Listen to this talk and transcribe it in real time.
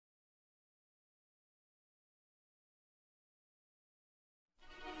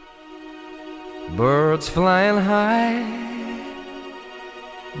birds flying high.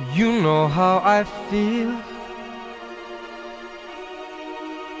 You know how I feel.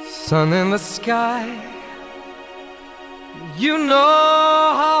 Sun in the sky. You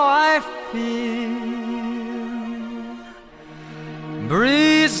know how I feel.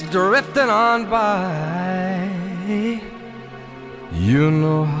 Breeze drifting on by. You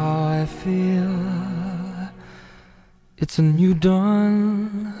know how I feel. It's a new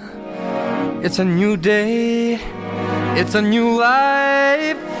dawn. It's a new day. It's a new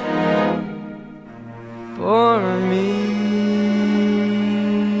life for me.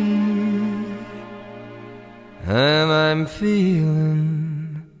 And I'm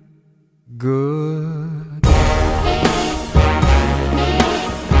feeling good.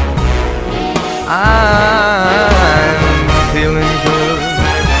 I'm feeling good.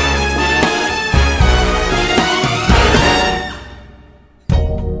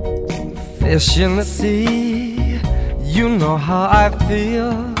 Fish in the sea, you know how I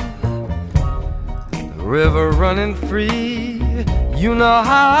feel. The river running free, you know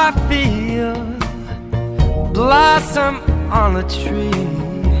how I feel. Blossom on a tree,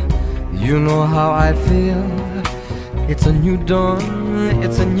 you know how I feel. It's a new dawn,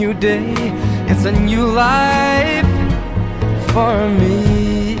 it's a new day, it's a new life for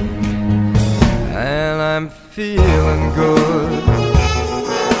me. And I'm feeling good.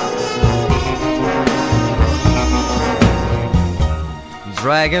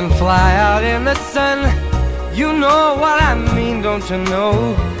 Dragonfly out in the sun, you know what I mean, don't you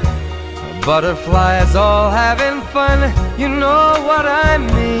know? Butterflies all having fun, you know what I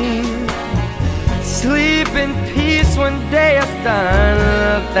mean. Sleep in peace when day is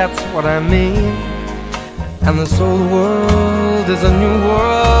done, that's what I mean. And this old world is a new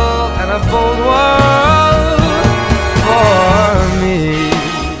world and a bold world for me.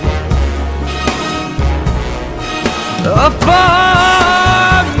 For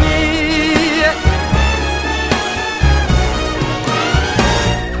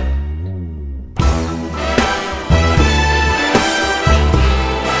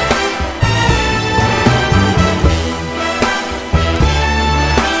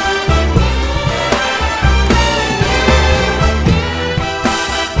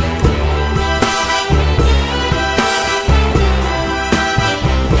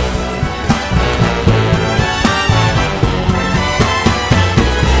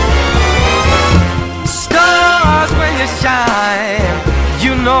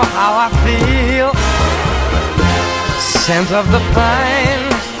you know how I feel. Scent of the pine,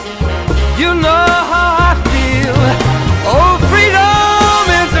 you know how I feel. Oh, freedom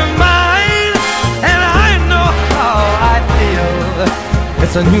is mine, and I know how I feel.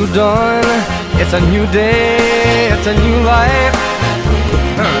 It's a new dawn, it's a new day, it's a new life.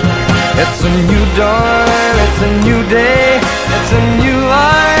 It's a new dawn, it's a new day, it's a new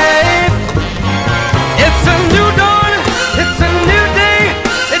life. It's a new dawn, it's a new day,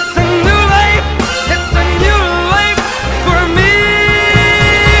 it's a new life, it's a new life for me.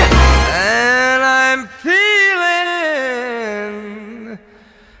 And I'm feeling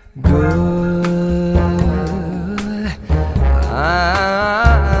good.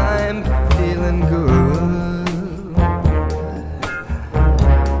 I'm feeling good.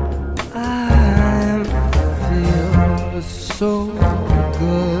 I feel so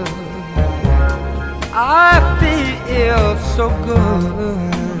good. I feel so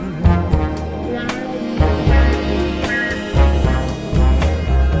good.